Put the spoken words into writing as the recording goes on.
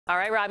All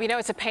right, Rob, you know,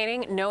 it's a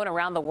painting known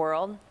around the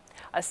world.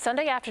 A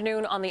Sunday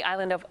afternoon on the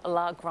island of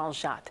La Grande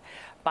Jatte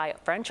by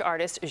French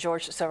artist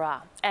Georges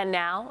Seurat. And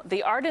now,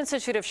 the Art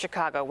Institute of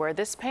Chicago, where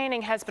this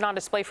painting has been on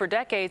display for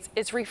decades,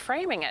 is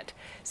reframing it.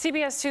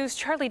 CBS 2's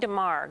Charlie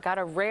DeMar got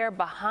a rare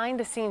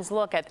behind-the-scenes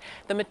look at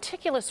the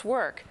meticulous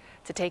work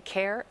to take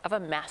care of a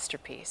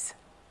masterpiece.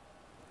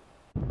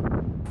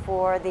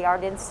 For the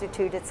Art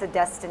Institute, it's a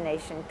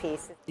destination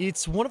piece.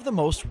 It's one of the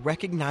most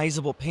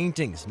recognizable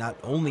paintings, not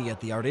only at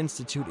the Art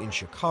Institute in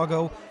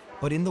Chicago,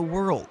 but in the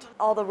world.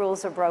 All the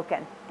rules are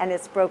broken, and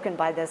it's broken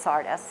by this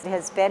artist. It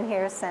has been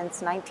here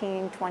since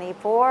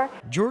 1924.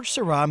 Georges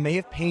Seurat may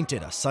have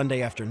painted a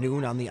Sunday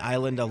afternoon on the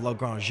island of La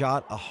Grande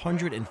Jatte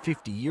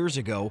 150 years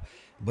ago,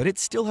 but it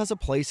still has a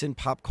place in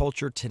pop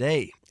culture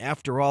today.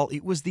 After all,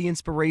 it was the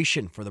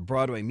inspiration for the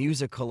Broadway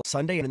musical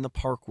Sunday in the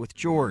Park with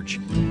George.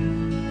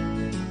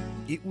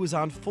 It was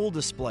on full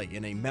display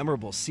in a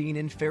memorable scene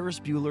in Ferris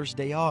Bueller's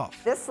Day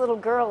Off. This little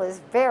girl is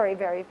very,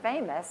 very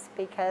famous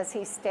because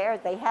he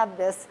stared. They have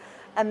this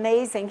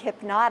amazing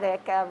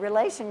hypnotic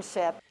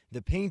relationship.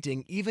 The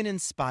painting even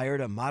inspired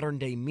a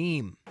modern-day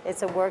meme.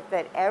 It's a work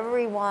that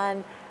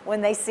everyone,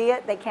 when they see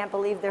it, they can't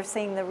believe they're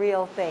seeing the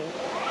real thing.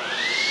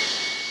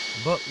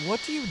 But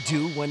what do you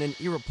do when an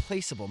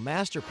irreplaceable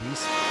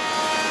masterpiece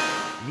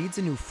needs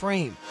a new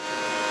frame?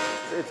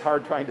 It's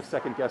hard trying to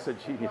second-guess a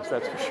genius,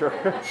 that's for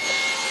sure.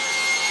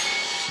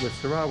 With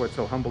Seurat, what's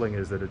so humbling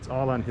is that it's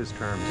all on his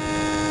terms,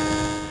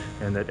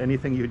 and that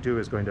anything you do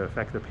is going to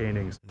affect the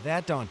paintings.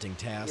 That daunting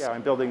task. Yeah,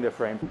 I'm building the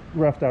frame.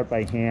 Roughed out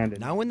by hand.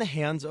 Now in the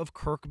hands of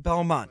Kirk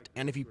Belmont,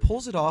 and if he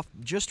pulls it off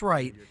just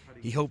right,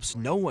 he hopes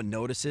no one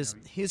notices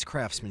his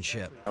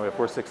craftsmanship. If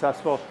we're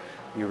successful,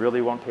 you really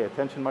won't pay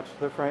attention much to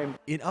the frame.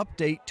 An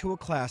update to a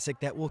classic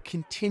that will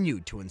continue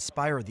to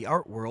inspire the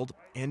art world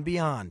and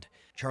beyond.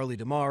 Charlie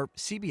DeMar,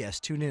 CBS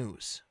 2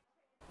 News.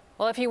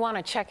 Well, if you want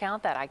to check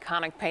out that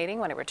iconic painting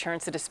when it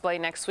returns to display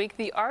next week,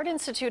 the Art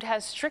Institute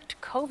has strict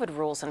COVID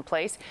rules in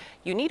place.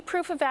 You need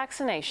proof of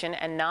vaccination,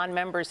 and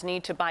non-members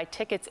need to buy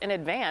tickets in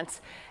advance,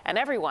 and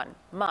everyone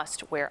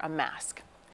must wear a mask.